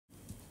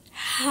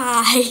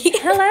Hi.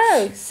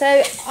 Hello.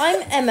 So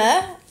I'm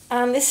Emma,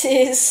 and this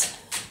is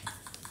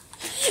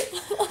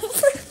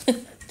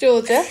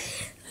Georgia.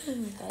 Oh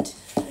my god.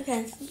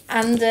 Okay.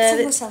 And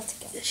Pull myself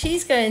together.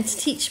 she's going to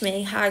teach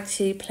me how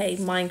to play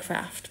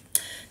Minecraft.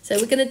 So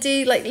we're going to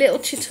do like little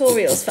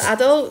tutorials for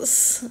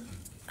adults,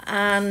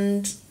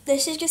 and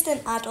This is just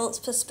an adult's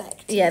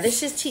perspective. yeah,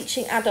 this is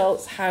teaching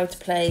adults how to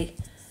play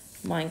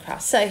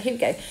Minecraft. So here we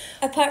go.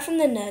 Apart from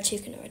the nerds who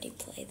can already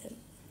play them.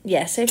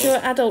 Yeah, so if you're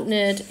an adult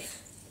nerd,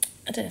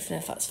 I don't know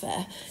if that's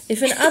fair.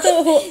 If an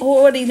adult who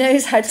already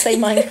knows how to play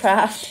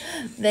Minecraft,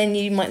 then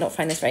you might not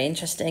find this very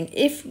interesting.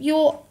 If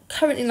you're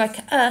currently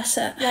like us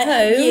at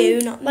home,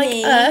 you, not like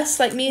me. us,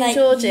 like me and Like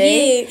Georgie.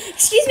 you.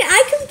 Excuse me,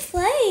 I can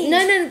play.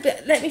 No,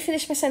 but let me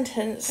finish my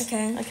sentence.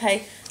 Okay.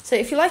 Okay. So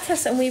if you're like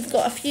us and we've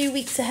got a few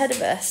weeks ahead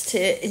of us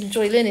to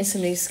enjoy learning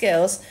some new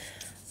skills,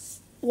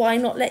 why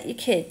not let your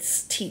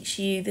kids teach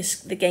you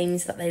the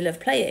games that they love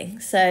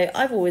playing? So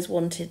I've always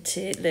wanted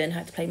to learn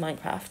how to play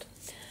Minecraft.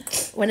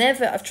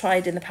 Whenever I've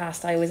tried in the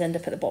past, I always end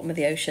up at the bottom of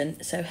the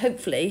ocean. So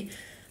hopefully,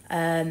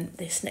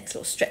 this next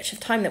little stretch of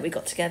time that we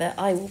got together,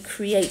 I will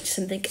create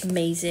something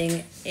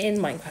amazing in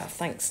Minecraft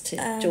thanks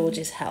to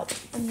George's help.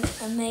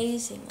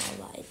 Amazing,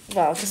 I like.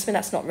 Well, just mean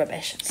that's not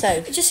rubbish.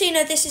 So Just so you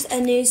know, this is a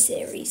new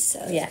series,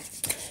 so... yeah.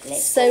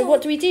 Let's So go.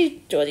 what do we do,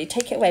 Georgie?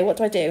 Take it away. What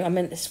do I do? I'm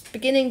in this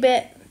beginning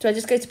bit. Do I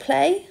just go to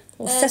play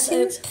or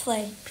settings? So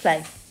play.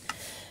 Play.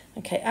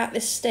 Okay, at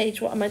this stage,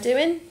 what am I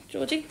doing,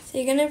 Georgie? So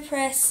you're going to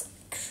press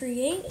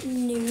create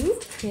new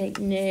Create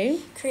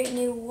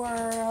new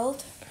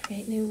world.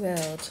 Create new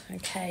world.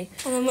 Okay.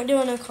 And then what do you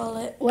want to call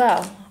it?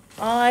 Well,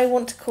 I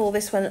want to call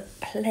this one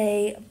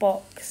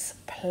Playbox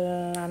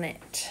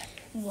Planet.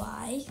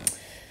 Why?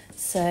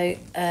 So,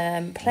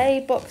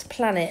 Playbox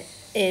Planet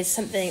is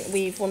something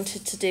we've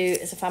wanted to do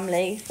as a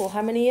family for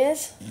how many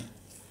years?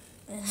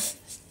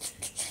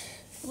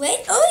 Wait,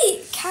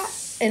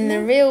 cat. In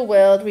the real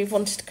world, we've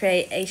wanted to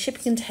create a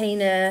shipping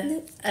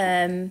container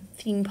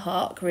theme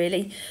park,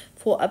 really,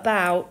 for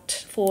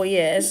about 4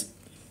 years.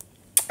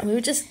 And we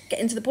were just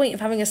getting to the point of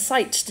having a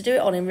site to do it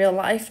on in real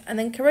life, and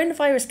then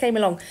coronavirus came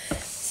along.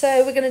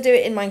 So we're going to do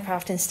it in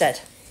Minecraft instead.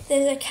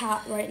 There's a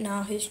cat right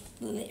now who's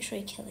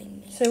literally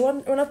killing me.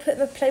 So when I put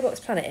the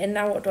Playbox Planet in,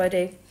 now what do I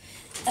do?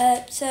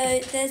 So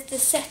there's the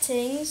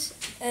settings,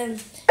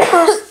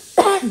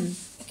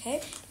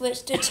 okay,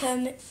 which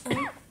determine.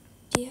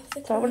 Do you have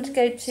the? So I want to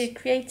go to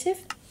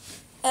creative.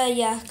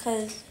 Yeah,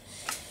 because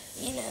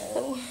you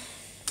know.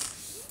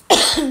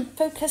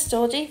 Focus,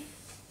 Georgie.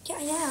 Yeah,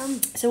 I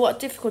am. So what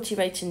difficulty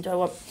rating do I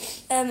want?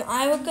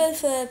 I would go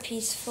for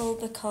peaceful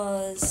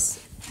because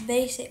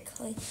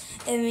basically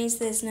it means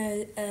there's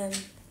no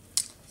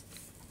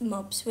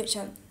mobs, which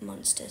are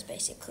monsters,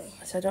 basically.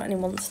 So I don't want any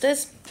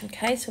monsters.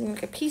 Okay, so I'm going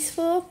to go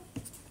peaceful.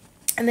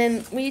 And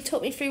then will you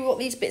talk me through what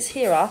these bits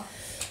here are?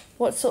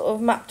 What sort of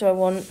map do I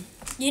want?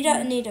 You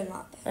don't need a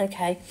map.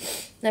 Okay.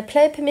 Now,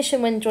 player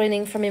permission when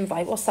joining from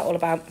invite. What's that all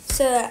about?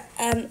 So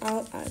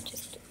I'll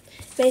just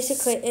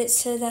basically it's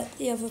so that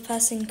the other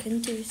person can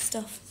do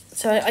stuff.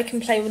 So I can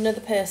play with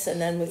another person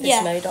then with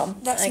this mode on?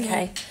 That's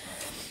okay. me.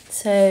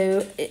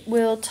 So it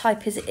will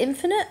type, is it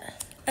infinite?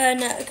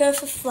 No, go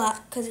for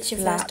flat because it's your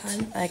Flat. first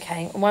time.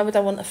 Okay. And why would I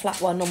want a flat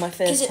one on my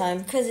first time?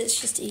 Because it's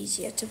just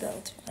easier to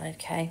build.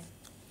 Okay.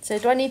 So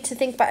do I need to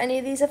think about any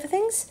of these other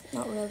things?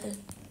 Not really.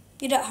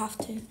 You don't have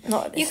to.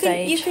 Not at this You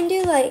stage. can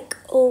do like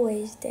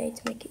always day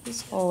to make it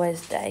easier.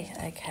 Always day.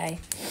 Okay.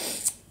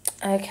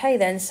 Okay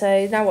then,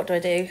 so now what do I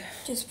do?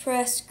 Just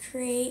press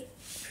create.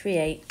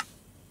 Create.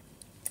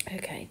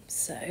 Okay,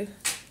 so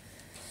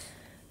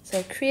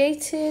I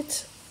created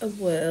a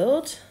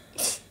world,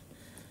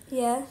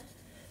 Yeah.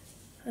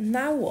 and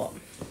now what?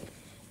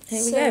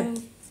 Here we So,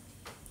 go.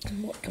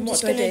 And what I'm what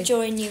just do I gonna do?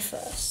 join you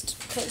first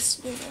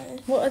because you know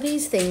What are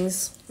these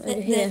things over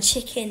here? the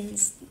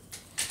chickens.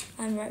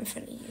 I'm right in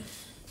front of you.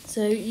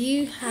 So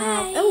you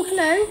have. Hi. Oh,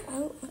 hello.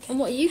 Oh, okay. And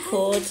what are you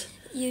called?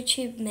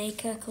 YouTube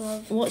Maker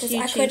Club. What's 'Cause I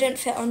YouTube? couldn't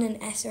fit on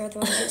an S or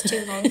otherwise it's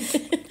too long.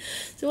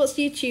 So what's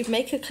YouTube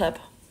Maker Club?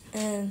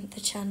 The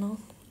channel.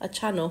 A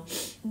channel.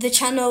 The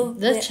channel.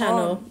 The we're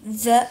channel. on.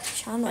 The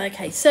channel.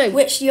 Okay, so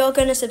Which you're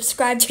gonna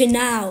subscribe to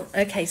now.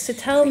 okay, so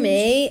tell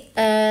me,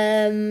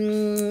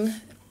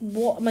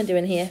 what am I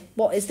doing here?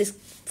 What is this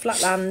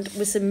flat land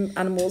with some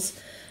animals?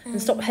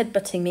 And stop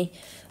headbutting me.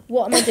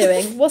 What am I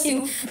doing?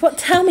 What?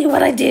 Tell me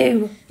what I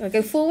do. I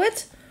go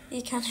forward.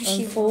 You can if I'm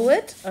you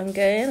forward. I'm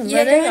going. I'm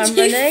You're running. going I'm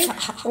too running.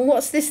 far. And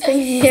what's this thing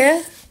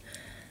here?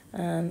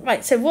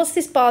 Right. So what's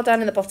this bar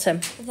down in the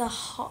bottom? want. The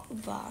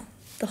hot bar.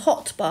 The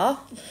hot bar.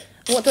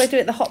 What do I do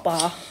at the hot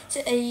bar? So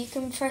you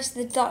can press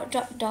the dot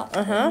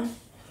Uh-huh. thing,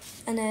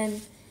 and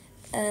then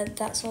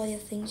that's all your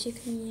things you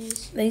can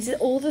use. These are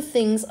all the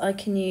things I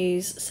can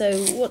use. So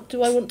what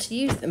do I want to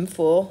use them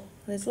for?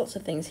 There's lots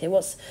of things here.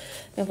 Let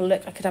me have a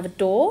look. I could have a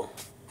door,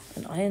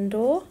 an iron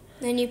door.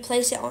 Then you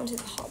place it onto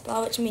the hot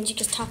bar, which means you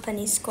just tap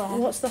any square.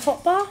 What's the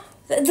hot bar?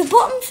 The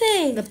bottom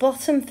thing. The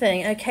bottom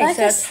thing. Okay, Like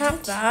so I I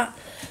tap said. that,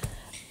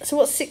 So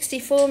what's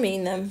 64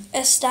 mean then?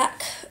 A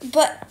stack,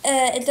 but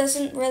it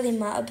doesn't really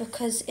matter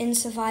because in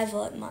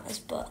survival it matters,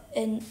 but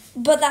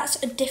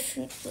that's a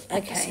different episode,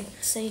 Okay.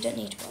 so you don't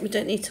need to worry. We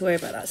don't need to worry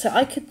about that. So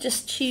I could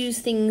just choose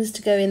things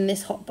to go in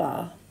this hot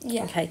bar.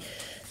 Yeah. Okay.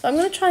 So I'm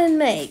going to try and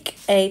make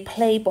a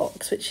play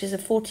box, which is a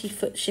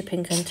 40-foot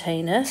shipping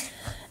container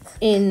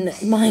in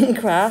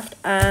Minecraft,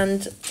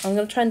 and I'm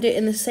going to try and do it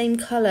in the same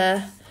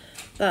colour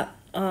that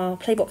our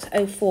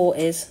Playbox 04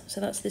 is. So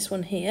that's this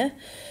one here.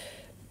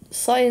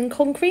 Cyan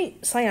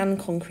concrete. Cyan.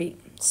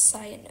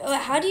 Oh,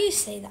 how do you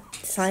say that?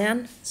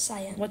 Cyan.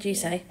 Cyan. What do you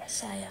say?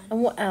 Cyan.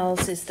 And what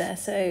else is there?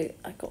 So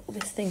I got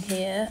this thing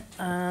here,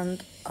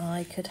 and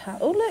I could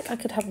have. Oh look, I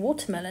could have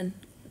watermelon.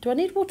 Do I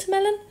need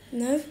watermelon?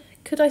 No.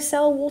 Could I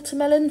sell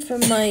watermelon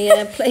from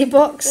my play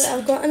box?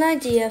 I've got an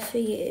idea for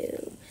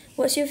you.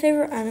 What's your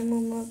favourite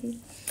animal, Mum?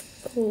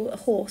 Oh, a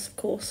horse, of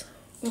course.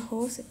 A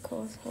horse, of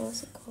course.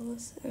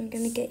 I'm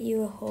going to get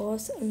you a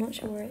horse. I'm not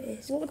sure where it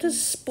is. What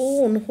does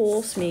spawn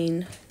horse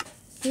mean?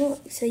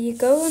 Look, so you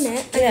go on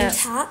it and Yeah. you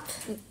tap.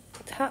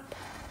 Tap.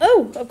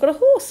 Oh, I've got a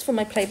horse for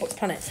my Playbox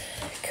planet.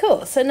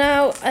 Cool. So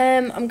now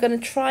I'm going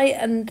to try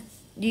and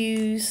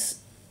use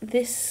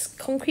this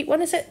concrete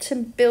one, is it, to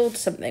build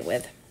something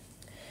with.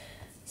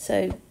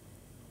 So,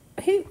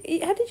 how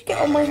did you get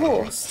on my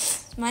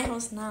horse? It's my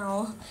horse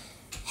now.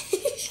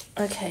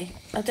 Okay,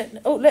 I don't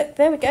know. Oh, look,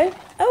 there we go.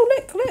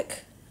 Oh, look.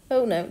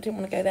 Oh, no, didn't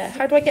want to go there.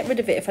 How do I get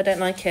rid of it if I don't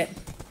like it?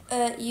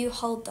 You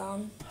hold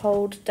down.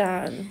 Hold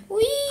down.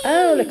 Whee!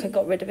 Oh, look, I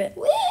got rid of it.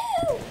 Woo!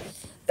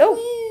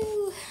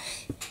 Oh. Woo!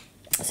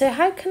 So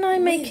how can I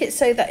make it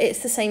so that it's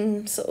the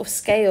same sort of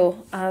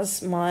scale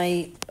as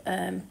my...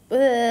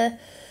 what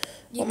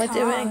am I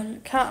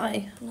doing? Can't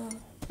I? No.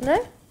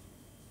 No?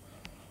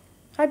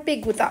 How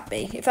big would that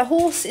be? If a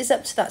horse is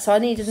up to that, so I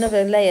need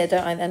another layer,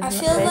 don't I then? I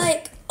feel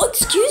like... Oh,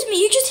 excuse me,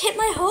 you just hit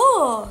my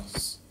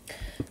horse.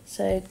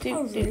 So,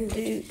 How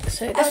rude.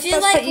 So I that's feel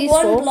quite like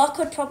useful. one block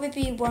would probably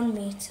be 1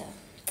 metre.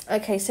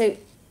 Okay, so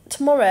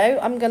tomorrow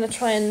I'm going to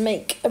try and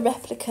make a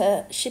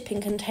replica shipping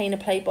container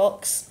play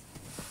box.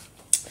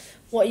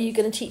 What are you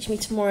going to teach me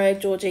tomorrow,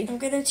 Georgie? I'm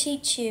going to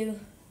teach you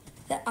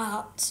the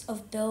art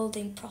of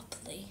building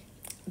properly.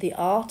 The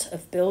art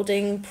of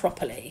building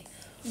properly.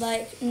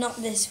 Like, not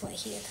this way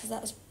here, because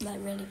that's like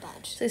really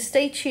bad. So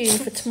stay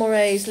tuned for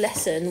tomorrow's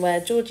lesson where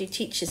Georgie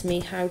teaches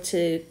me how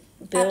to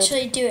build,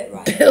 Actually, do it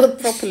right. build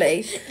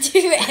properly. Do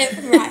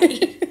it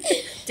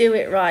right. Do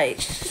it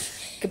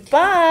right.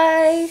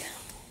 Goodbye.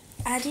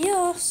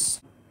 Adios.